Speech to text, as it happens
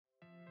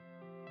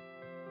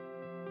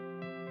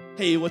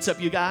Hey, what's up,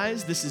 you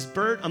guys? This is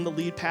Bert. I'm the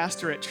lead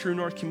pastor at True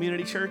North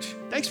Community Church.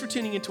 Thanks for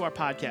tuning into our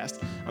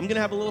podcast. I'm going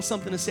to have a little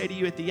something to say to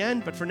you at the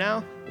end, but for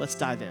now, let's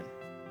dive in.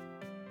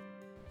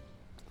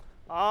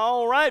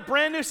 All right,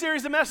 brand new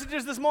series of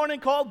messages this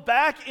morning called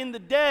Back in the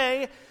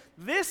Day.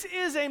 This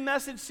is a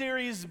message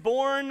series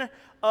born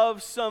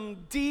of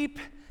some deep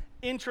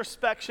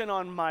introspection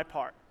on my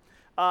part.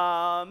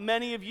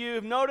 Many of you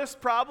have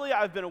noticed probably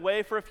I've been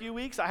away for a few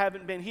weeks. I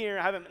haven't been here.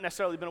 I haven't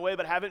necessarily been away,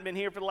 but haven't been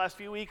here for the last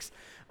few weeks.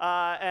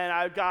 And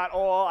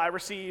I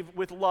receive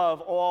with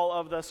love all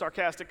of the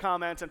sarcastic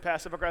comments and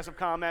passive-aggressive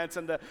comments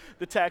and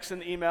the texts and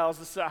the emails.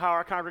 This is how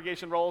our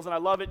congregation rolls, and I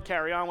love it.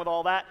 Carry on with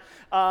all that.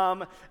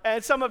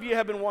 And some of you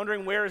have been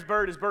wondering, where is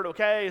Bert? Is Bert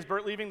okay? Is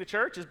Bert leaving the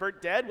church? Is Bert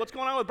dead? What's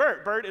going on with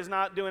Bert? Bert is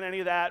not doing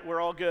any of that.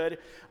 We're all good.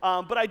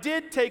 But I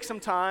did take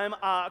some time.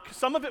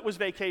 Some of it was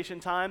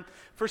vacation time.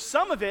 For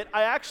some of it,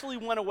 I actually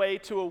went away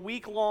to a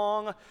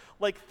week-long,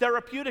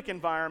 therapeutic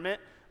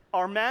environment.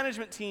 Our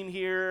management team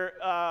here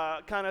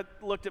kind of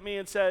looked at me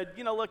and said,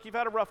 look, you've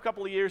had a rough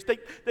couple of years.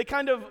 They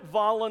kind of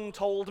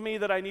voluntold me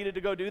that I needed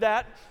to go do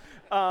that.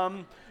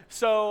 And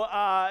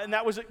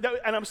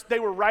they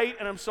were right,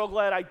 and I'm so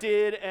glad I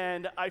did,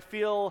 and I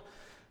feel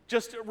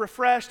just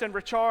refreshed and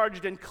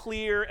recharged and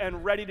clear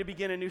and ready to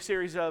begin a new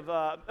season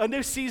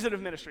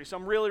of ministry. So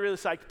I'm really, really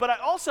psyched. But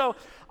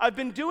I've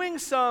been doing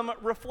some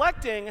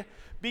reflecting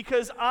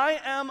because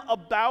I am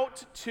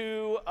about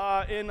to,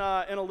 in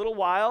a little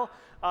while,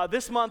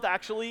 this month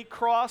actually,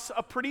 cross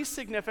a pretty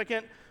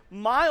significant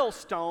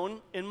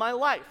milestone in my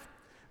life.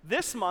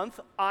 This month,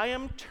 I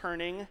am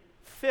turning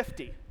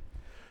 50.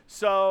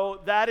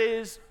 So that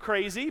is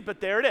crazy, but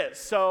there it is.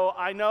 So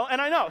I know,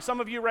 some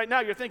of you right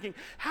now, you're thinking,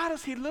 how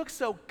does he look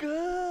so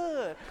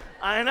good?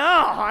 I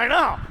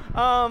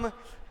know.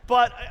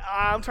 But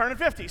I'm turning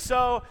 50.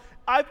 So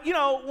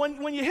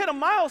when you hit a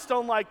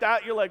milestone like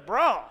that, you're like,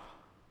 bro,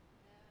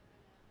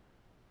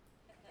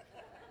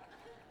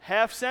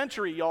 half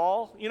century,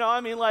 y'all.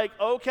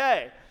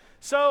 Okay.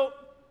 So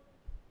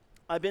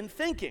I've been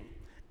thinking,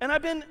 and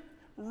I've been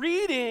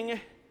reading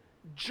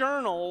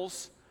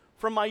journals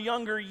from my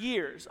younger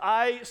years.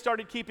 I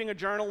started keeping a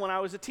journal when I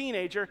was a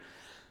teenager.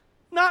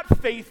 Not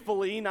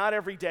faithfully, not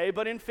every day,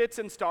 but in fits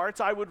and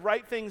starts, I would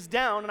write things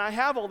down, and I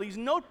have all these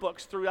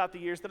notebooks throughout the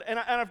years, and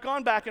I've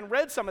gone back and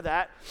read some of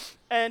that,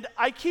 and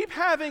I keep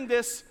having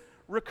this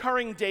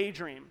recurring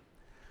daydream.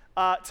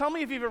 Tell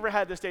me if you've ever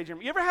had this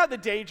daydream. You ever had the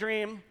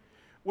daydream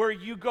where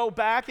you go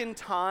back in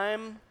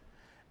time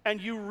and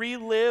you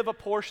relive a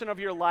portion of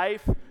your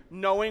life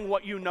knowing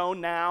what you know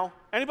now?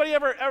 Anybody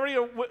ever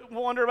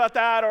wonder about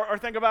that or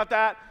think about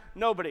that?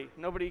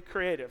 Nobody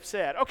creative,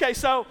 sad. Okay,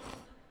 so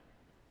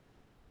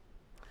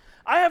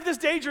I have this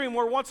daydream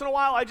where once in a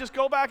while I just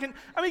go back and,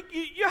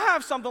 you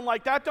have something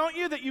like that, don't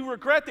you, that you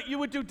regret that you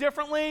would do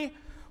differently?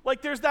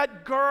 Like there's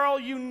that girl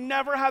you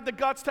never had the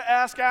guts to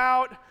ask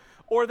out,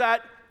 or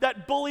that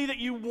bully that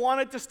you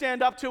wanted to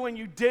stand up to and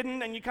you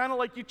didn't, and you kind of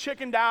you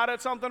chickened out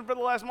at something for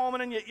the last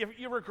moment and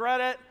you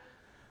regret it.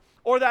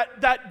 Or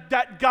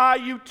that guy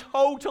you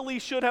totally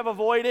should have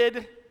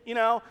avoided,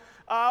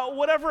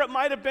 whatever it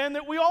might have been.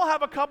 That we all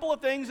have a couple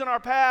of things in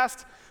our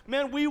past.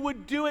 Man, we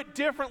would do it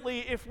differently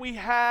if we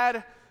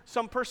had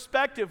some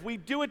perspective.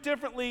 We'd do it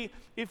differently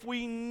if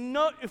we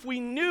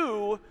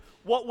knew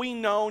what we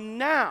know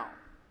now.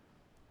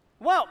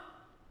 Well,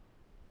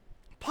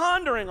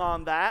 pondering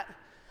on that,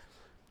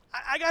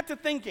 I got to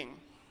thinking.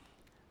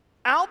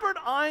 Albert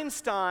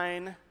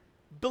Einstein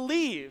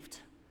believed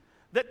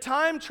that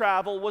time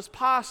travel was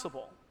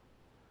possible.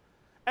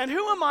 And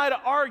who am I to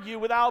argue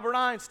with Albert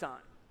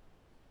Einstein?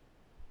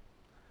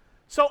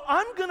 So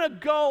I'm going to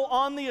go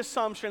on the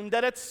assumption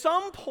that at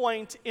some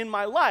point in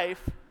my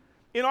life,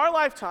 in our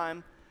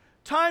lifetime,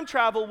 time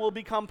travel will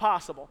become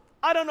possible.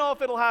 I don't know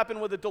if it'll happen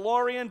with a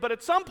DeLorean, but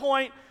at some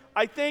point,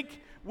 I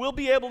think we'll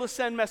be able to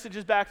send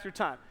messages back through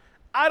time.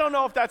 I don't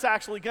know if that's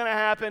actually going to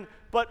happen,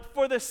 but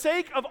for the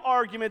sake of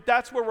argument,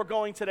 that's where we're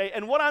going today.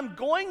 And what I'm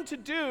going to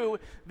do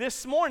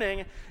this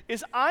morning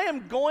is I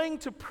am going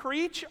to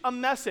preach a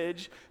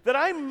message that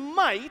I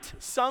might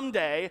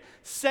someday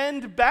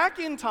send back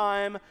in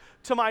time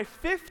to my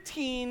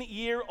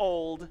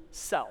 15-year-old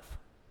self.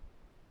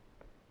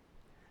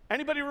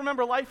 Anybody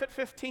remember life at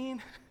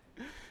 15?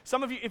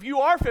 Some of you, if you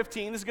are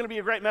 15, this is going to be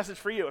a great message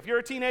for you. If you're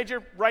a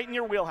teenager, right in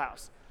your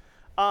wheelhouse.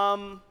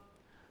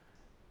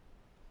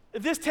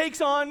 This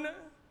takes on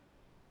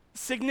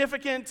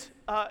significant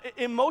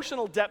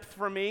emotional depth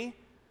for me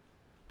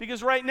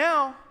because right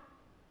now,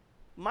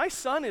 my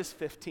son is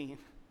 15.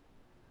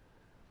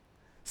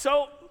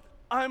 So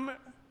I'm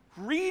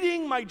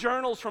reading my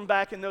journals from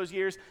back in those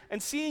years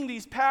and seeing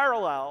these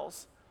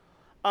parallels.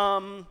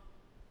 And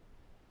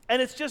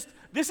it's just,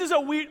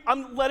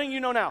 I'm letting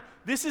you know now,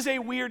 this is a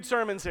weird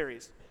sermon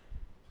series.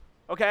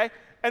 Okay?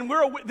 And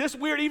this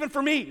weird, even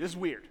for me, this is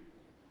weird.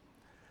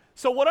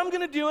 So what I'm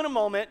going to do in a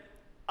moment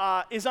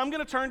is I'm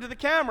going to turn to the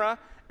camera,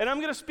 and I'm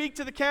going to speak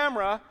to the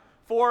camera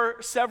for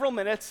several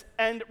minutes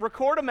and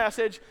record a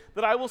message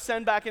that I will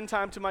send back in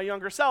time to my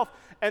younger self.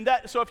 And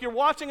so if you're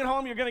watching at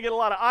home, you're going to get a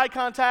lot of eye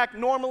contact.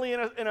 Normally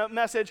in a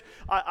message,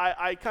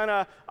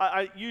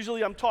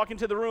 usually I'm talking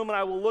to the room and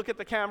I will look at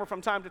the camera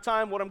from time to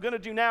time. What I'm going to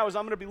do now is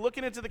I'm going to be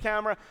looking into the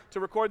camera to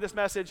record this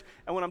message.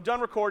 And when I'm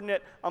done recording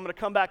it, I'm going to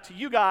come back to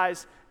you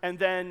guys and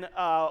then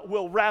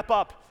we'll wrap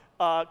up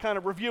kind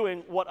of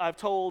reviewing what I've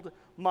told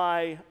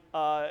my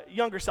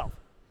younger self.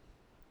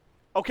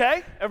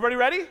 Okay? Everybody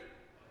ready?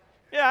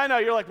 Yeah, I know.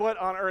 You're like, what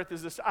on earth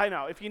is this? I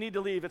know. If you need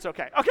to leave, it's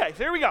okay. Okay,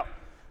 so here we go.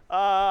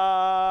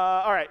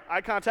 All right,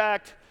 eye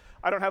contact.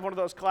 I don't have one of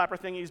those clapper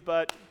thingies,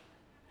 but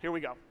here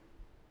we go.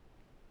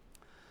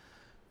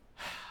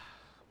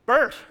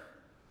 Bert,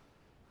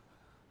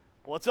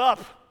 what's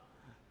up?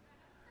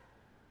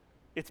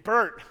 It's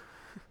Bert.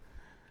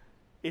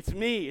 It's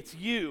me. It's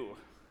you.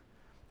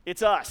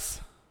 It's us.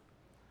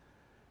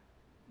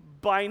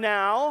 By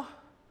now,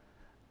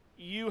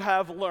 you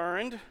have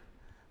learned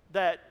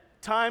that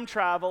time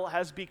travel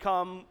has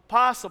become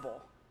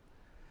possible.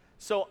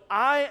 So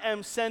I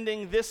am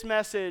sending this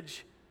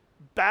message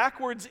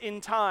backwards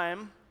in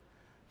time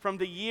from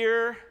the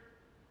year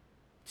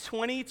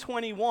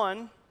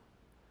 2021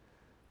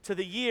 to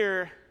the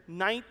year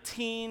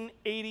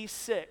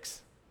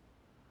 1986,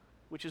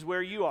 which is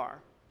where you are.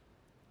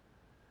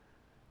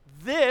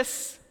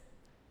 This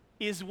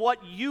is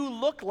what you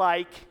look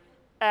like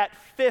at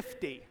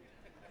 50.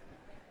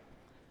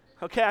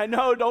 Okay, I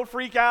know, don't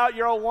freak out.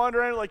 You're all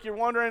wondering,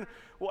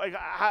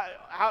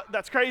 how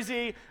that's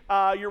crazy.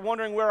 You're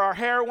wondering where our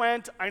hair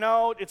went. I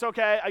know, it's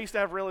okay. I used to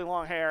have really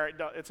long hair.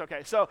 It's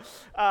okay. So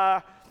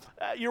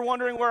you're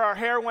wondering where our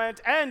hair went,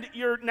 and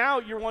you're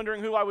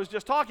wondering who I was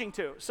just talking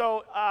to.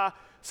 So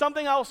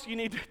something else you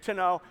need to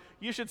know,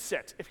 you should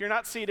sit. If you're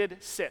not seated,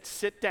 sit.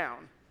 Sit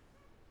down.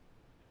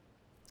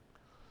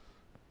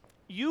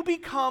 You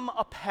become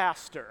a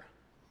pastor.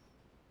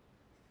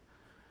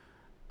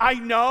 I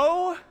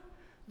know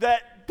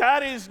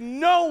that is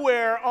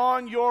nowhere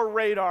on your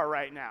radar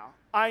right now.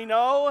 I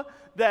know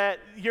that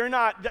you're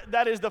not,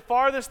 that is the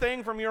farthest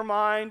thing from your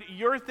mind.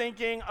 You're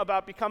thinking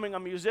about becoming a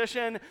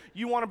musician.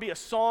 You want to be a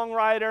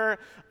songwriter.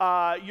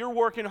 You're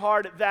working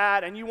hard at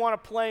that, and you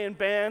want to play in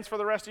bands for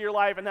the rest of your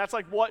life, and that's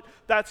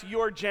that's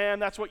your jam.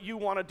 That's what you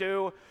want to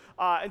do.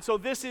 And so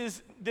this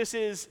is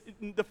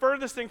the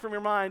furthest thing from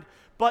your mind,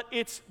 but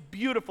it's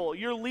beautiful.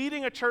 You're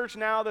leading a church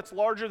now that's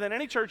larger than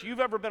any church you've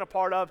ever been a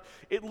part of.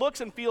 It looks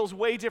and feels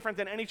way different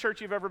than any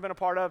church you've ever been a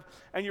part of,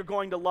 and you're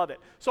going to love it.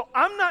 So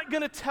I'm not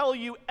going to tell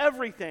you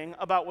everything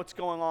about what's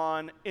going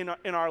on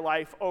in our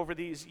life over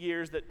these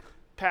years that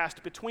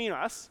passed between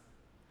us,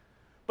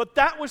 but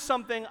that was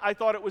something I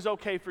thought it was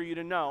okay for you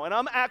to know. And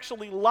I'm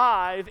actually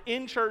live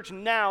in church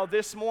now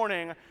this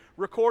morning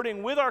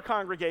recording with our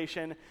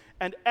congregation,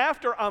 and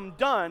after I'm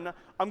done,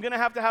 I'm going to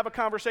have a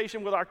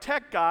conversation with our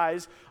tech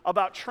guys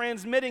about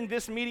transmitting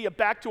this media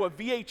back to a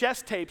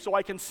VHS tape so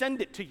I can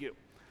send it to you.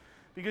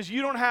 Because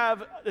you don't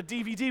have a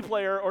DVD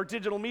player or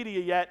digital media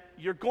yet,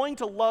 you're going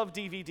to love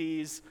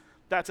DVDs.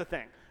 That's a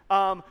thing.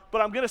 But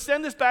I'm going to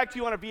send this back to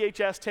you on a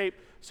VHS tape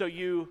so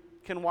you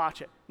can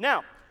watch it.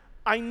 Now,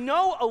 I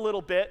know a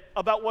little bit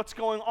about what's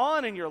going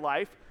on in your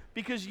life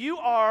because you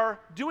are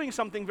doing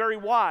something very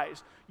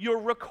wise. You're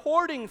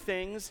recording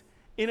things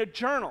in a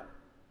journal.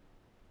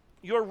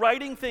 You're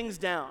writing things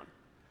down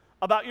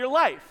about your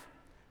life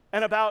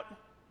and about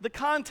the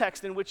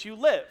context in which you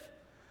live.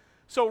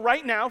 So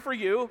right now for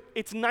you,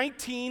 it's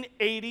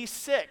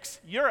 1986.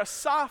 You're a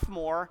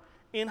sophomore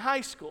in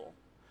high school.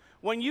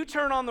 When you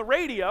turn on the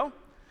radio,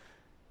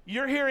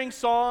 you're hearing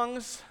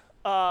songs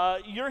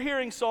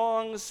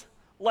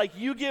like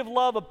You Give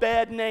Love a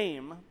Bad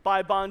Name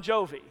by Bon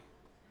Jovi.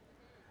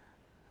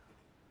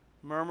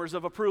 Murmurs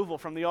of approval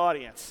from the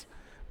audience.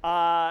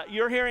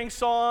 You're hearing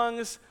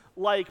songs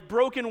like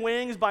Broken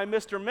Wings by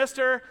Mr.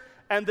 Mister,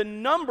 and the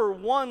number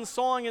one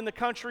song in the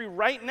country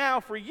right now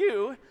for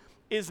you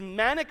is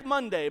Manic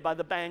Monday by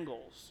the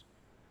Bangles.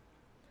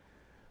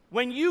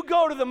 When you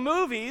go to the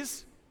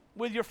movies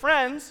with your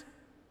friends,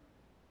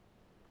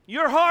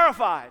 you're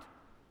horrified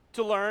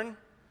to learn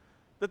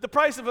that the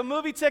price of a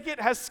movie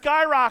ticket has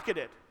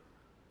skyrocketed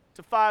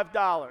to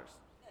 $5.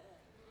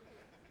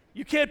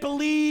 You can't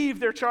believe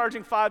they're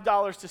charging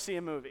 $5 to see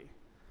a movie.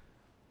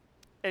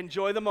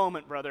 Enjoy the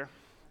moment, brother.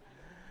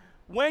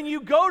 When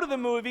you go to the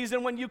movies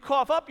and when you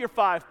cough up your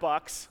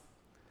 $5,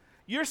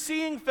 you're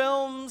seeing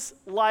films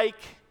like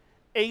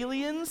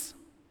Aliens.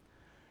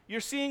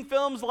 You're seeing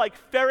films like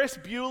Ferris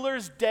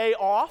Bueller's Day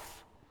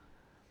Off,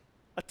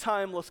 a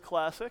timeless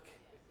classic,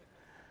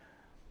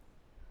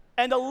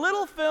 and a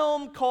little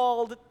film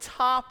called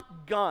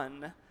Top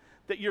Gun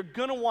that you're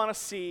going to want to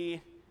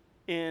see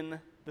in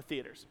the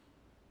theaters.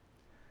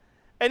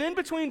 And in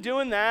between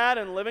doing that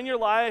and living your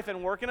life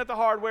and working at the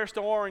hardware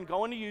store and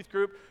going to youth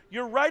group,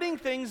 you're writing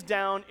things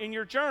down in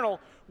your journal,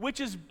 which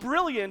is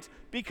brilliant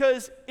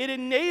because it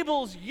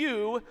enables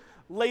you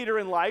later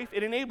in life,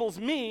 it enables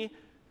me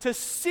to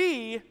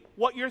see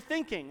what you're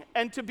thinking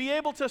and to be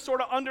able to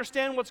sort of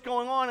understand what's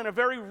going on in a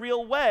very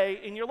real way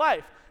in your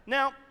life.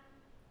 Now,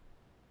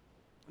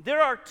 there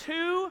are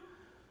two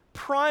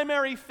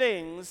primary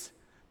things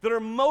that are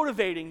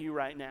motivating you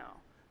right now.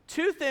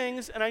 two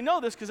things, and I know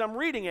this because I'm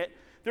reading it,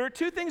 there are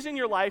two things in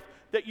your life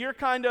that you're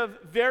kind of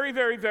very,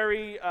 very,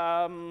 very,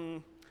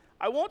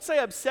 I won't say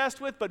obsessed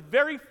with, but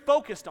very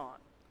focused on.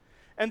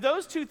 And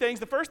those two things,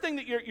 the first thing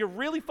that you're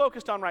really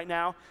focused on right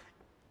now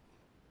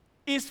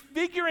is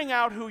figuring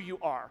out who you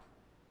are.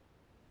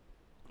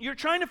 You're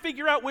trying to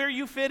figure out where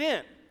you fit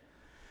in.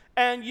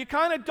 And you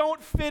kind of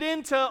don't fit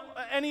into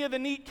any of the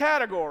neat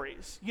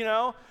categories, you're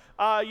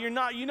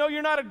not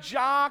a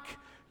jock,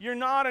 you're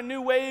not a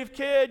new wave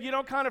kid, you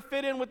don't kind of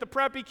fit in with the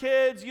preppy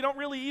kids, you don't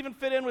really even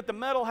fit in with the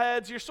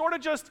metalheads,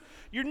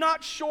 you're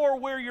not sure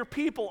where your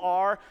people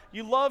are.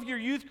 You love your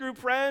youth group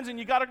friends and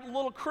you got a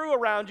little crew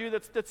around you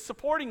that's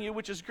supporting you,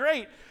 which is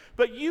great,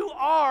 but you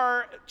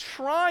are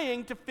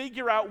trying to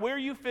figure out where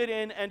you fit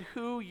in and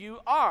who you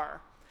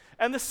are.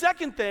 And the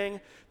second thing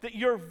that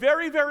you're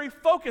very, very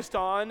focused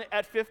on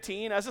at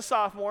 15 as a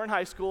sophomore in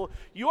high school,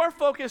 you are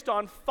focused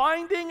on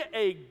finding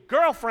a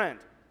girlfriend.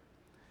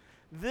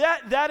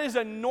 That is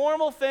a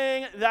normal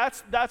thing.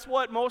 That's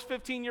what most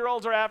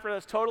 15-year-olds are after.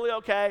 That's totally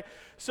okay.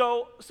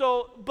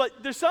 But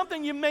there's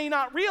something you may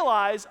not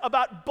realize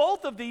about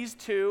both of these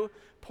two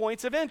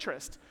points of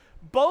interest.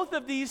 Both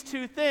of these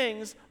two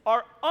things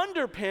are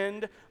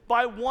underpinned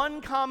by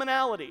one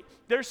commonality.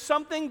 There's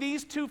something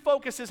these two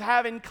focuses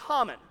have in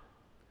common.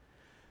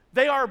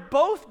 They are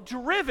both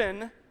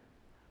driven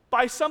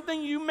by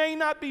something you may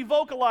not be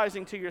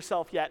vocalizing to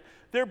yourself yet.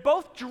 They're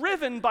both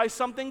driven by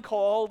something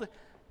called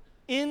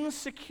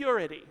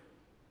insecurity.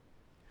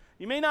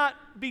 You may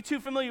not be too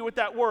familiar with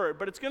that word,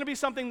 but it's going to be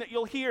something that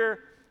you'll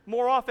hear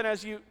more often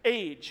as you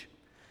age.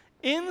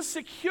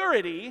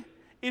 Insecurity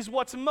is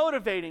what's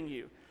motivating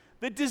you.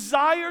 The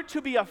desire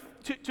to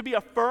be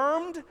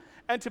affirmed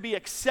and to be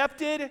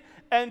accepted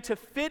and to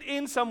fit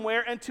in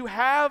somewhere and to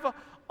have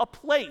a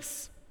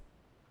place.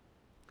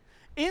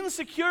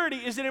 Insecurity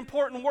is an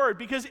important word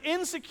because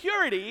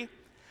insecurity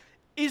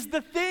is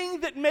the thing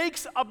that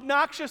makes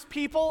obnoxious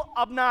people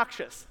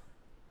obnoxious.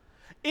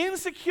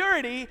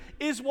 Insecurity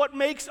is what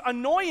makes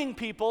annoying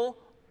people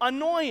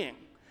annoying.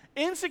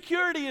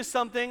 Insecurity is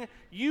something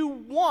you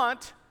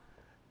want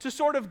to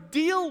sort of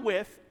deal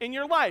with in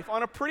your life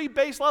on a pretty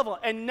base level,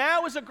 and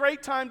now is a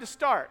great time to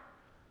start.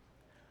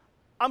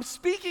 I'm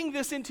speaking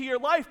this into your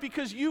life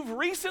because you've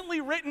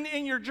recently written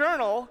in your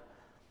journal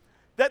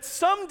that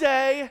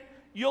someday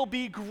you'll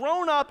be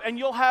grown up and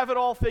you'll have it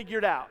all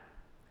figured out.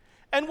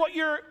 And what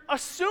you're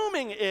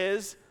assuming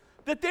is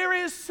that there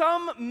is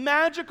some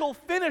magical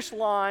finish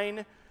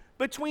line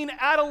between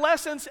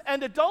adolescence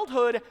and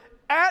adulthood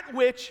at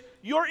which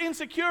your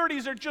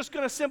insecurities are just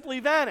going to simply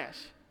vanish.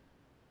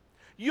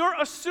 You're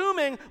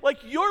assuming, like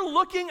you're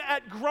looking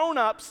at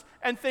grown-ups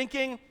and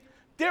thinking,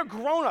 they're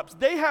grown-ups.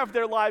 They have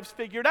their lives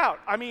figured out.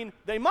 I mean,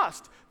 they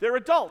must. They're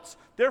adults.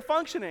 They're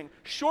functioning.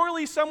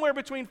 Surely somewhere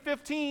between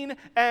 15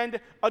 and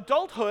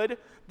adulthood,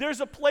 there's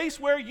a place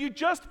where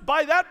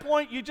by that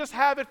point, you just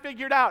have it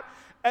figured out.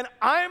 And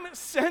I'm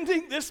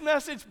sending this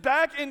message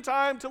back in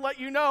time to let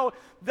you know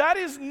that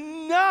is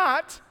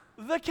not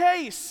the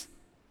case.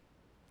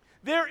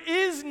 There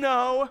is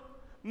no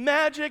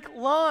magic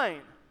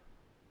line.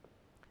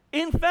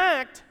 In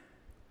fact,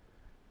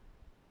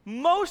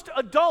 most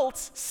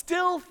adults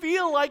still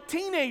feel like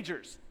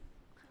teenagers.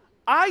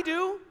 I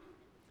do.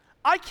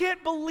 I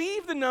can't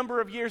believe the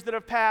number of years that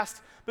have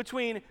passed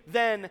between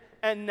then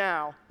and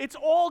now. It's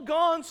all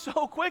gone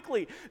so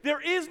quickly.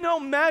 There is no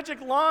magic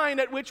line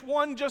at which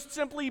one just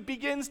simply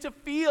begins to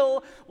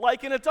feel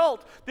like an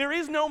adult. There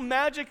is no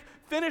magic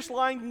finish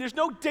line. There's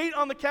no date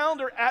on the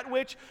calendar at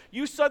which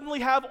you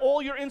suddenly have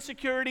all your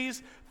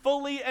insecurities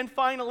fully and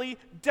finally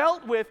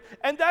dealt with.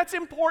 And that's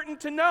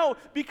important to know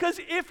because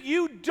if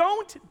you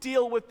don't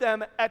deal with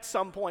them at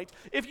some point,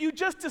 if you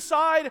just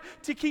decide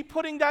to keep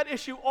putting that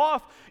issue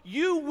off,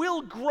 you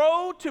will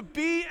grow to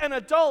be an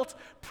adult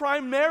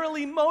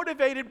primarily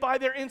motivated by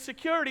their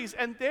insecurities.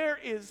 And there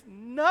is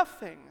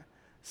nothing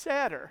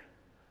sadder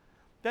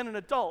than an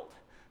adult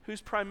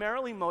who's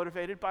primarily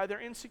motivated by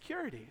their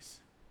insecurities.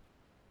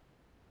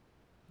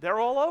 They're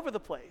all over the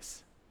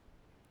place.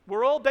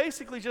 We're all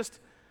basically just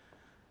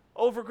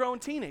overgrown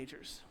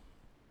teenagers.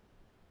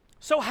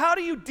 So how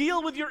do you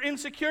deal with your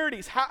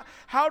insecurities?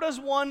 How does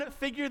one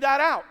figure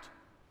that out?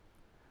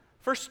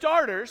 For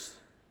starters,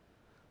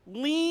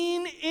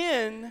 lean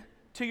in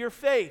to your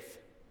faith.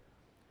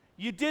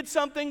 You did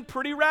something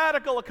pretty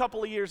radical a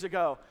couple of years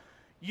ago.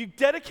 You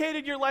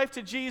dedicated your life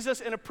to Jesus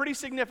in a pretty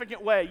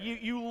significant way.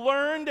 You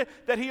learned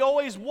that he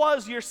always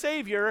was your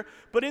Savior,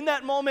 but in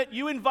that moment,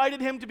 you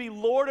invited him to be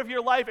Lord of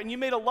your life, and you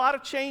made a lot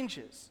of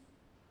changes.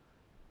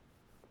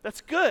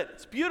 That's good.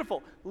 It's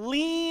beautiful.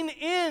 Lean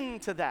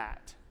into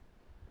that.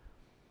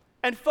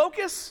 And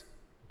focus,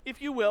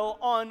 if you will,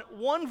 on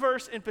one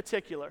verse in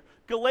particular.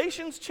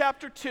 Galatians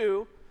chapter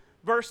 2,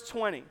 verse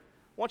 20. I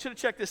want you to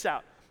check this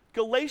out.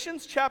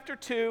 Galatians chapter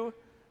 2,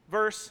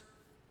 verse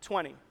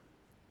 20.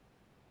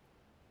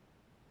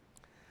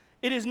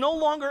 It is no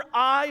longer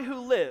I who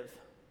live,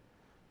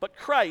 but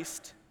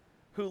Christ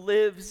who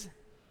lives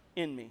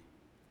in me.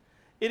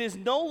 It is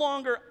no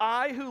longer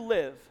I who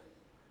live,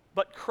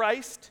 but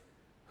Christ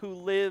who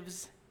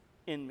lives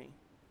in me.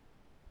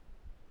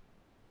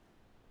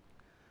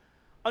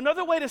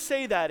 Another way to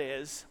say that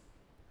is,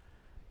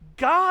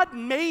 God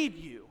made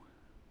you.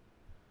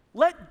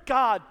 Let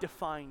God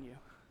define you.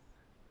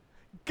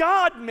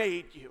 God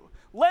made you.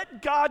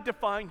 Let God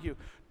define you.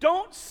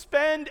 Don't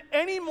spend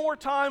any more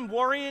time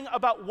worrying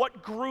about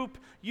what group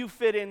you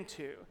fit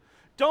into.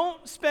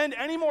 Don't spend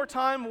any more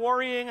time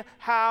worrying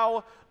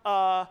how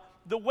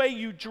the way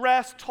you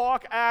dress,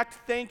 talk, act,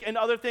 think, and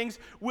other things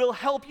will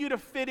help you to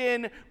fit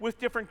in with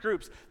different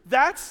groups.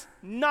 That's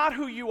not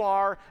who you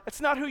are.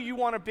 It's not who you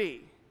want to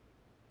be.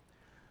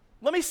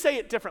 Let me say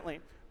it differently.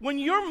 When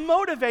you're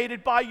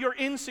motivated by your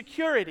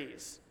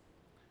insecurities,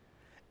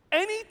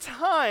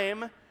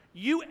 anytime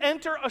you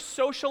enter a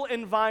social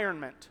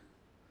environment,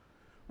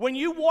 when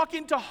you walk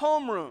into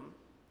homeroom,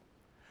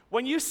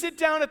 when you sit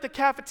down at the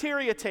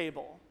cafeteria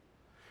table,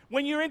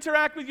 when you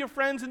interact with your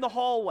friends in the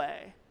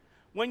hallway,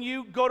 when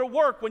you go to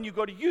work, when you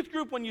go to youth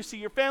group, when you see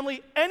your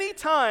family,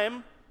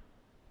 anytime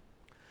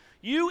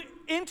you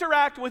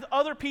interact with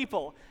other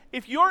people,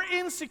 if your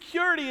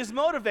insecurity is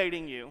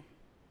motivating you,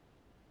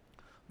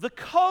 the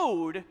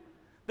code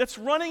that's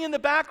running in the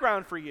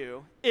background for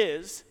you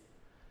is,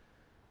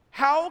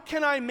 how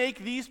can I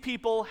make these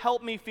people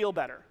help me feel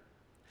better?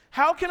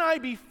 How can I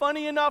be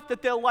funny enough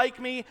that they'll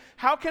like me?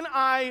 How can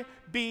I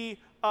be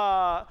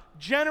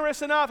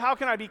generous enough? How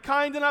can I be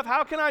kind enough?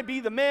 How can I be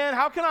the man?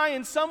 How can I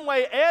in some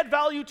way add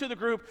value to the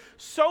group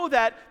so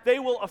that they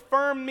will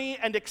affirm me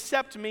and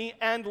accept me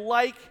and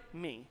like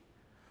me?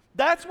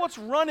 That's what's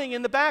running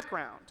in the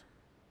background.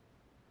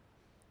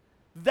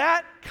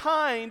 That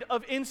kind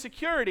of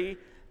insecurity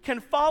can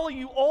follow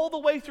you all the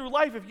way through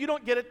life if you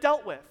don't get it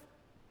dealt with.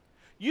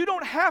 You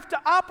don't have to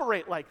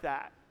operate like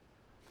that.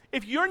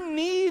 If your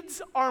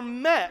needs are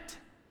met,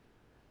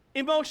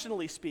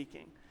 emotionally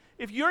speaking,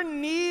 if your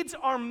needs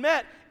are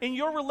met in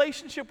your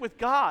relationship with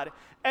God,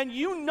 and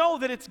you know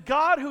that it's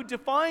God who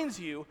defines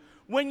you,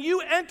 when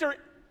you enter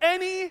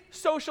any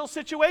social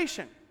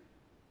situation,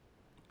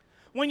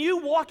 when you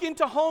walk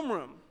into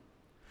homeroom,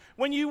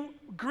 when you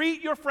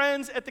greet your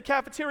friends at the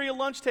cafeteria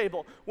lunch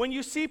table, when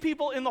you see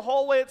people in the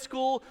hallway at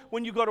school,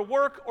 when you go to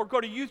work or go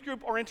to youth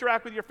group or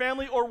interact with your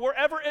family or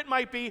wherever it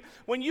might be,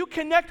 when you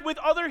connect with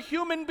other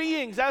human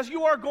beings, as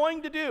you are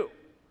going to do,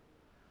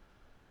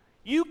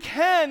 you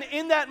can,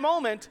 in that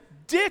moment,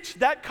 ditch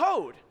that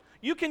code.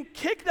 You can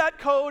kick that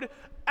code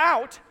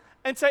out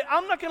and say,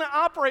 I'm not going to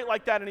operate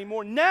like that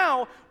anymore.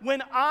 Now,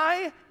 when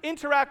I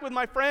interact with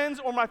my friends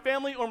or my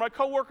family or my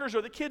coworkers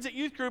or the kids at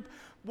youth group,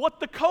 what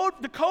the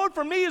code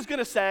for me is going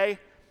to say,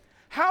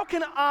 how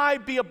can I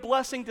be a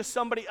blessing to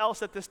somebody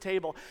else at this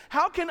table?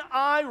 How can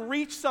I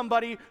reach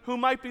somebody who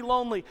might be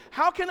lonely?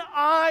 How can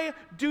I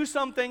do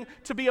something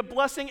to be a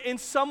blessing in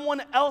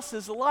someone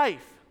else's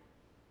life?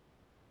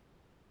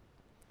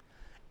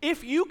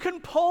 If you can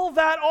pull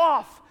that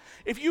off,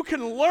 if you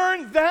can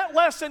learn that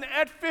lesson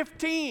at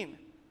 15,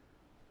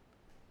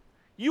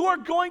 you are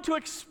going to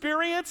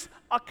experience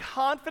a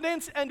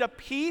confidence and a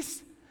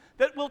peace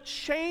that will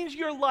change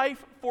your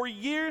life for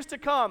years to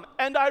come.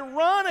 And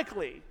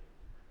ironically,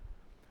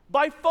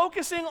 by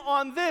focusing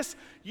on this,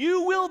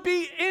 you will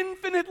be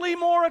infinitely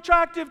more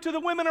attractive to the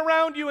women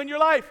around you in your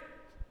life.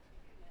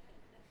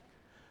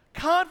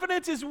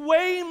 Confidence is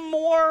way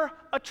more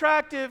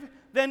attractive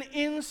than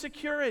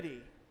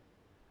insecurity.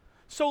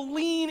 So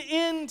lean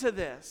into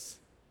this.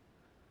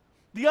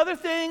 The other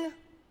thing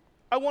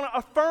I want to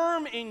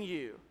affirm in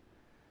you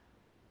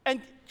and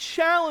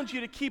challenge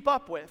you to keep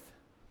up with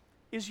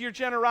is your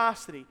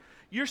generosity.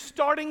 You're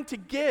starting to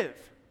give.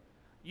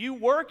 You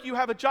work, you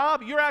have a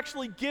job, you're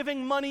actually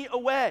giving money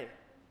away.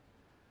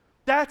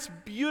 That's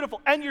beautiful.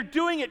 And you're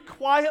doing it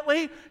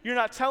quietly. You're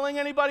not telling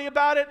anybody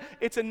about it.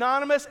 It's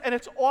anonymous and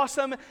it's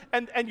awesome.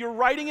 And you're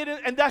writing it in,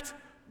 and that's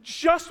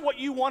just what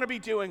you want to be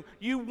doing.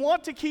 You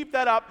want to keep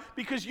that up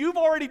because you've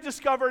already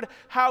discovered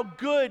how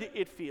good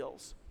it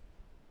feels.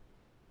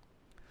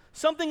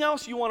 Something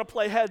else you want to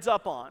play heads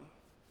up on.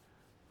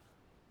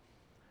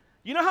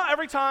 You know how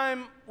every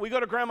time we go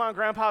to Grandma and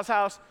Grandpa's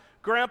house,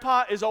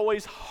 Grandpa is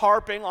always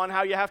harping on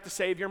how you have to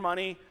save your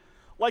money?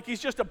 Like he's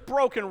just a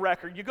broken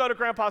record. You go to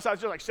Grandpa's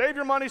house, you're like, save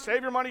your money,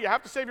 you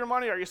have to save your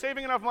money. Are you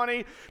saving enough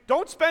money?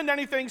 Don't spend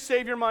anything,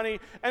 save your money.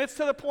 And it's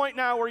to the point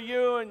now where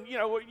you and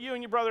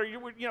your brother,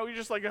 you're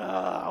just like,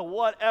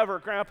 whatever,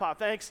 Grandpa,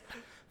 thanks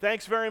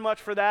very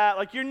much for that.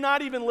 Like you're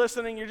not even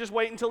listening, you're just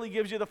waiting until he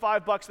gives you the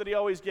 $5 that he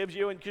always gives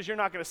you, and because you're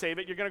not going to save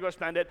it, you're going to go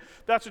spend it.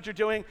 That's what you're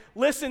doing.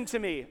 Listen to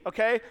me,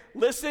 okay?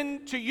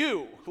 Listen to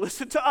you.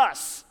 Listen to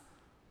us.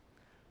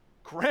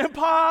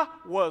 Grandpa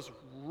was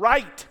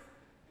right.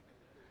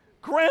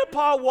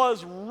 Grandpa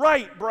was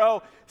right,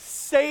 bro.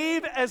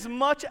 Save as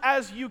much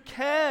as you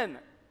can.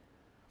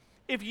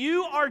 If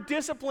you are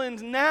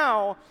disciplined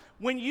now,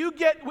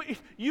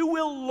 you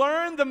will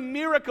learn the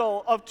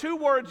miracle of two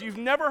words you've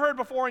never heard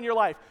before in your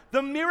life.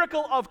 The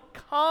miracle of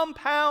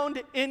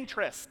compound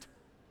interest.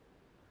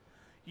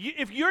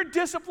 If you're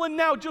disciplined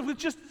now with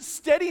just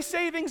steady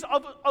savings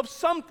of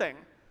something,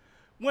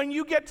 when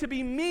you get to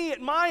be me at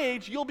my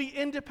age, you'll be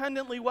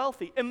independently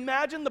wealthy.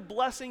 Imagine the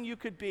blessing you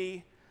could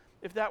be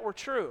if that were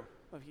true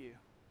of you.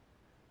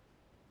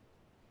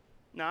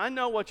 Now, I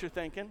know what you're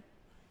thinking.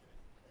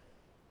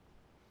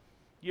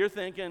 You're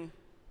thinking,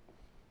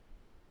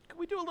 can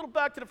we do a little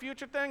Back to the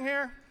Future thing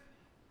here?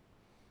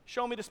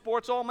 Show me the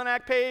sports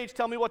almanac page,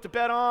 tell me what to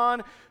bet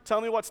on,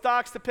 tell me what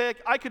stocks to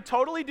pick. I could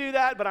totally do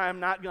that, but I am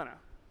not gonna.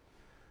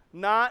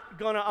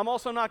 I'm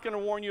also not gonna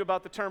warn you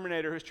about the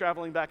Terminator who's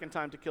traveling back in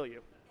time to kill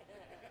you.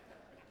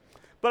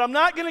 But I'm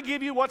not gonna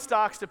give you what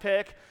stocks to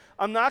pick.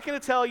 I'm not gonna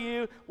tell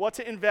you what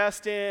to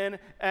invest in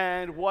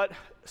and what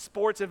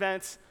sports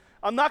events.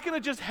 I'm not going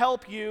to just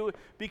help you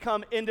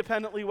become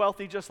independently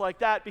wealthy just like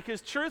that,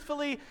 because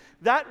truthfully,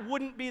 that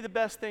wouldn't be the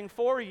best thing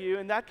for you,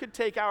 and that could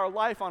take our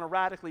life on a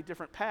radically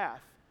different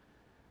path.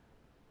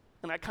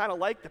 And I kind of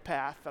like the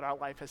path that our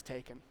life has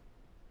taken.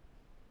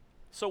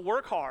 So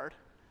work hard,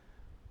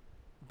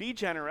 be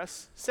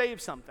generous,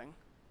 save something,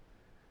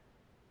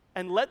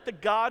 and let the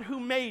God who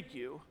made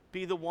you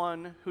be the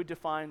one who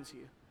defines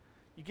you.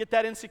 You get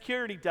that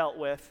insecurity dealt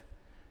with,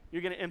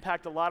 you're going to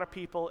impact a lot of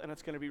people, and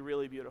it's going to be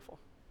really beautiful.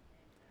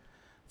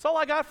 That's all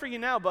I got for you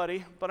now,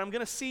 buddy, but I'm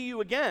going to see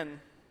you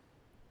again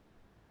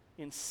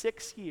in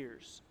 6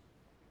 years.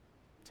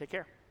 Take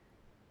care.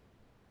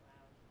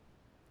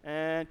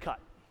 And cut.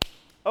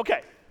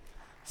 Okay,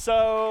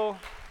 so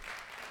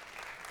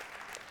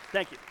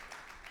thank you.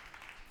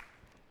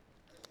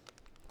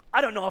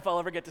 I don't know if I'll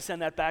ever get to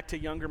send that back to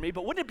younger me,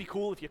 but wouldn't it be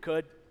cool if you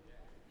could?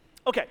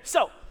 Okay,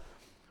 so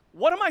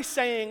what am I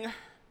saying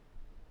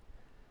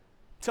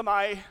to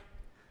my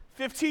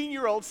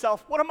 15-year-old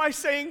self? What am I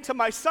saying to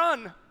my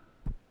son,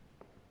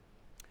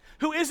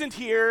 who isn't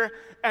here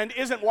and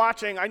isn't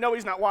watching? I know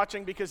he's not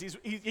watching because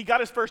he got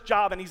his first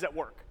job and he's at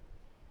work.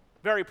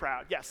 Very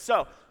proud, yes.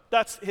 So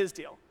that's his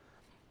deal.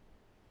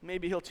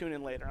 Maybe he'll tune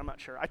in later, I'm not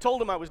sure. I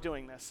told him I was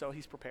doing this, so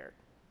he's prepared.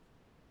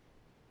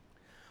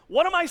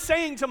 What am I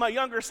saying to my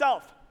younger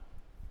self?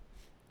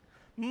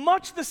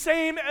 Much the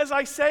same as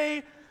I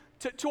say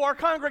to our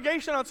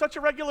congregation on such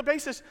a regular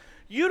basis.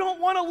 You don't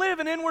want to live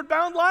an inward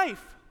bound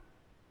life.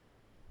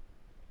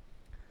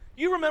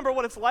 You remember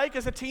what it's like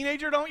as a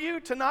teenager, don't you?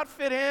 To not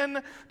fit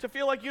in, to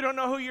feel like you don't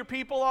know who your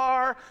people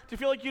are, to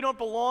feel like you don't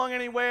belong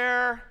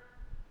anywhere,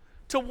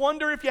 to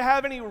wonder if you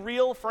have any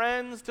real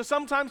friends, to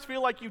sometimes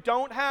feel like you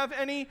don't have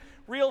any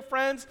real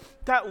friends,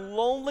 that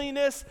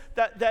loneliness,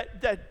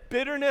 that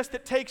bitterness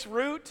that takes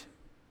root,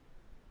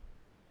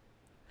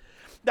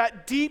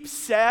 that deep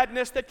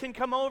sadness that can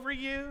come over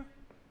you.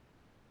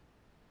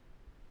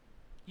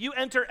 You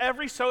enter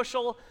every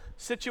social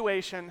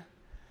situation,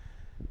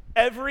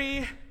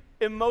 every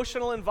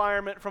emotional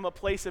environment from a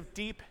place of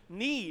deep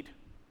need.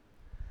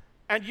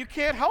 And you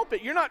can't help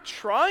it. You're not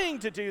trying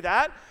to do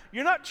that.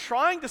 You're not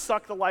trying to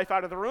suck the life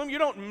out of the room.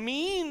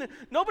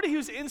 Nobody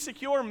who's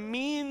insecure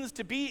means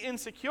to be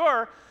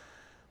insecure.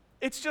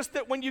 It's just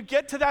that when you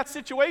get to that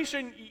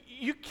situation,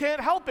 you can't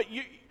help it.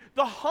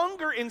 The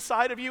hunger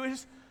inside of you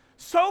is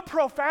so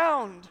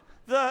profound.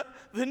 The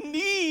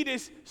need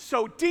is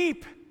so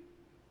deep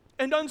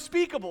and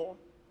unspeakable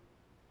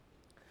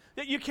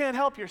that you can't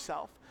help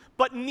yourself,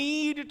 but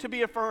need to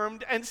be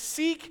affirmed and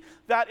seek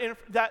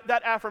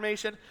that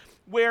affirmation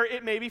where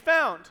it may be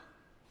found.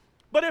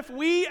 But if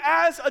we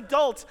as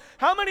adults,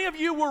 how many of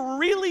you were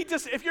really,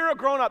 if you're a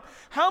grown-up,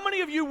 how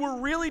many of you were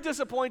really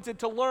disappointed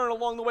to learn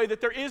along the way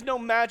that there is no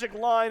magic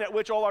line at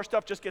which all our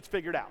stuff just gets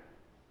figured out?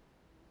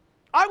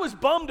 I was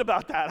bummed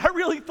about that. I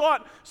really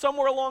thought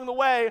somewhere along the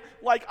way,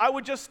 like I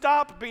would just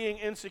stop being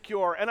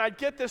insecure and I'd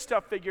get this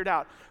stuff figured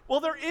out. Well,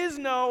 there is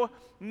no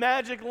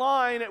magic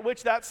line at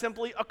which that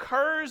simply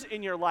occurs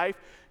in your life.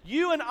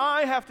 You and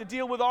I have to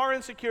deal with our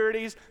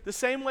insecurities the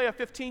same way a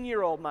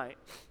 15-year-old might.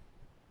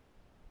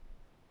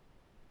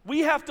 We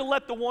have to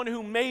let the one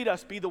who made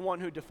us be the one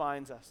who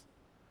defines us.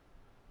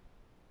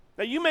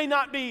 Now, you may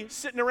not be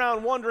sitting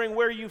around wondering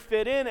where you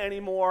fit in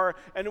anymore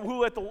and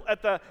who at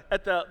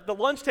the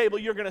lunch table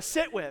you're going to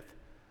sit with.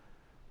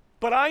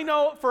 But I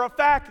know for a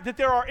fact that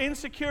there are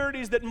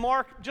insecurities that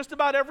mark just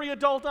about every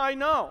adult I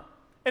know.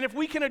 And if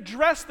we can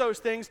address those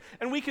things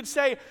and we can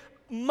say,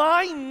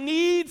 my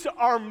needs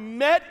are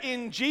met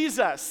in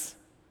Jesus.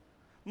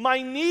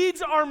 My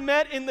needs are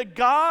met in the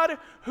God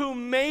who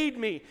made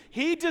me.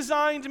 He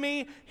designed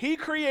me. He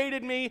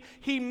created me.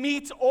 He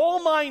meets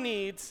all my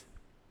needs.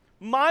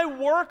 My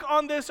work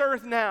on this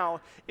earth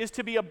now is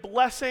to be a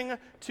blessing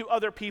to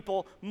other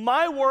people.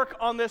 My work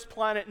on this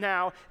planet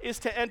now is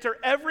to enter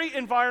every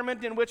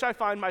environment in which I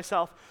find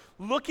myself,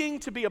 looking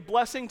to be a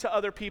blessing to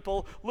other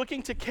people,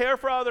 looking to care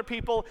for other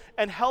people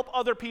and help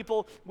other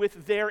people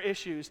with their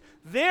issues.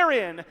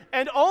 Therein,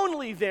 and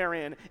only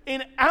therein,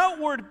 in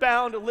outward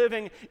bound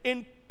living,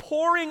 in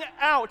pouring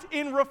out,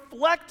 in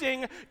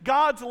reflecting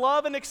God's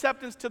love and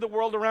acceptance to the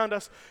world around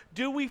us,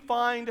 do we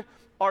find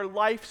our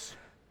life's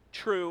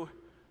true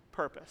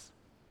purpose.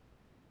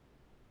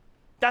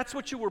 That's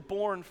what you were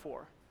born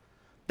for.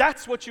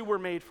 That's what you were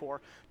made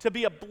for, to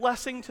be a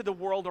blessing to the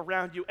world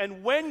around you.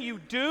 And when you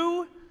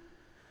do,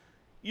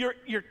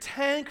 your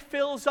tank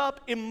fills up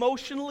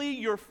emotionally,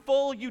 you're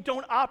full, you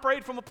don't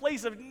operate from a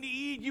place of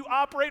need, you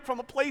operate from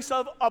a place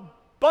of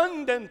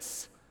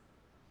abundance.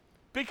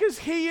 because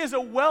he is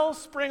a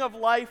wellspring of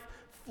life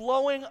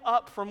flowing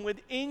up from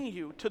within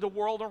you to the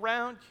world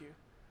around you.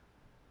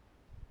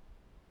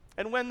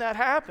 And when that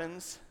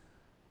happens,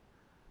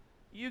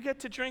 you get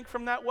to drink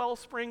from that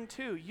wellspring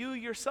too. You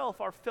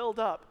yourself are filled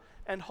up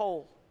and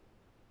whole.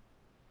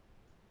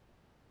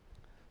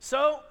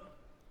 So,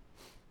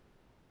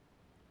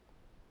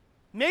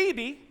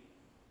 maybe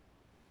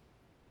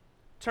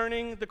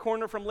turning the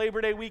corner from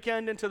Labor Day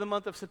weekend into the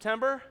month of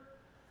September,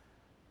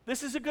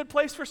 this is a good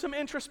place for some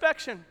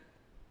introspection.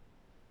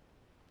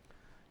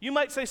 You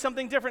might say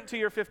something different to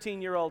your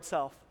 15-year-old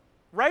self.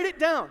 Write it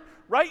down.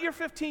 Write your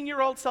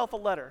 15-year-old self a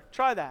letter.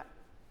 Try that.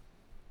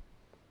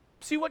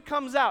 See what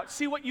comes out.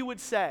 See what you would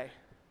say.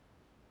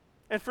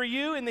 And for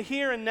you, in the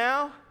here and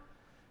now,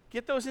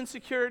 get those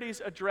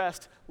insecurities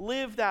addressed.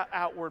 Live that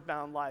outward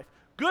bound life.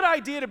 Good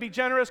idea to be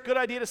generous. Good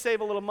idea to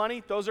save a little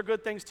money. Those are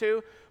good things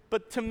too.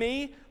 But to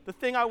me, the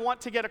thing I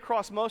want to get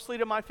across mostly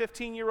to my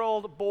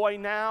 15-year-old boy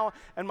now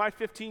and my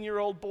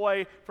 15-year-old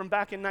boy from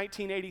back in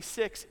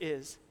 1986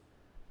 is,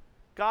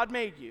 God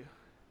made you.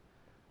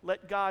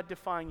 Let God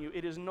define you.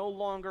 It is no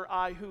longer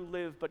I who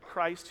live, but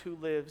Christ who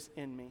lives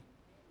in me.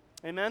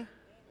 Amen?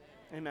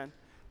 Amen.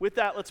 With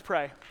that, let's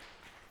pray.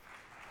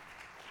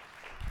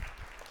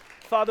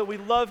 Father, we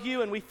love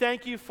you and we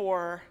thank you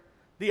for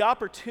the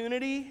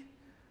opportunity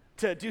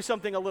to do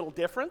something a little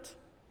different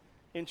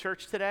in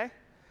church today.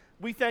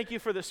 We thank you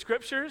for the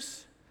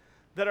scriptures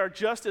that are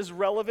just as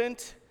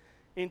relevant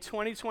in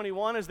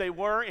 2021 as they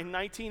were in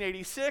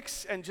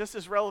 1986, and just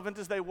as relevant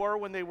as they were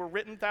when they were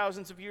written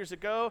thousands of years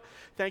ago.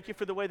 Thank you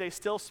for the way they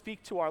still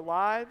speak to our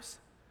lives.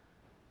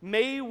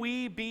 May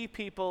we be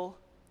people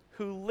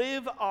who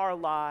live our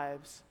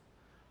lives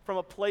from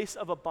a place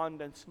of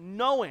abundance,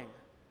 knowing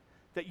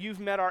that you've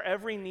met our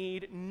every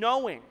need,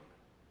 knowing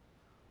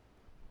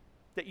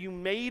that you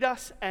made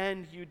us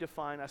and you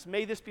define us.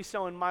 May this be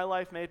so in my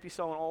life. May it be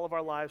so in all of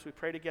our lives. We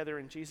pray together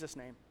in Jesus'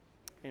 name.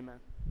 Amen.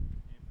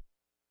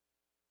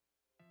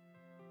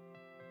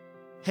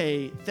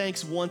 Hey,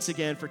 thanks once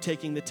again for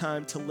taking the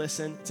time to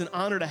listen. It's an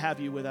honor to have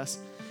you with us.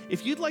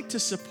 If you'd like to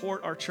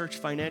support our church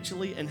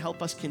financially and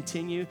help us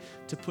continue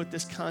to put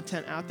this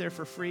content out there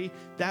for free,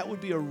 that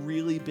would be a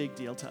really big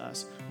deal to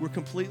us. We're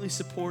completely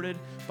supported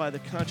by the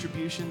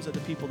contributions of the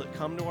people that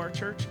come to our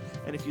church.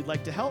 And if you'd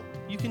like to help,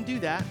 you can do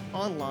that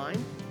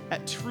online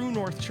at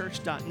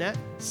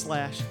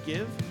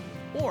truenorthchurch.net/give,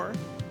 or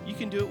you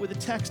can do it with a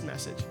text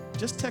message.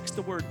 Just text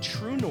the word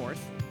True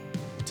North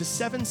to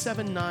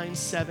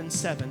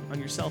 77977 on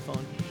your cell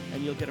phone,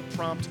 and you'll get a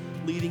prompt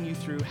leading you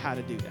through how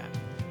to do that.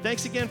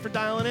 Thanks again for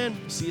dialing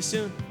in. See you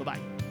soon.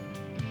 Bye-bye.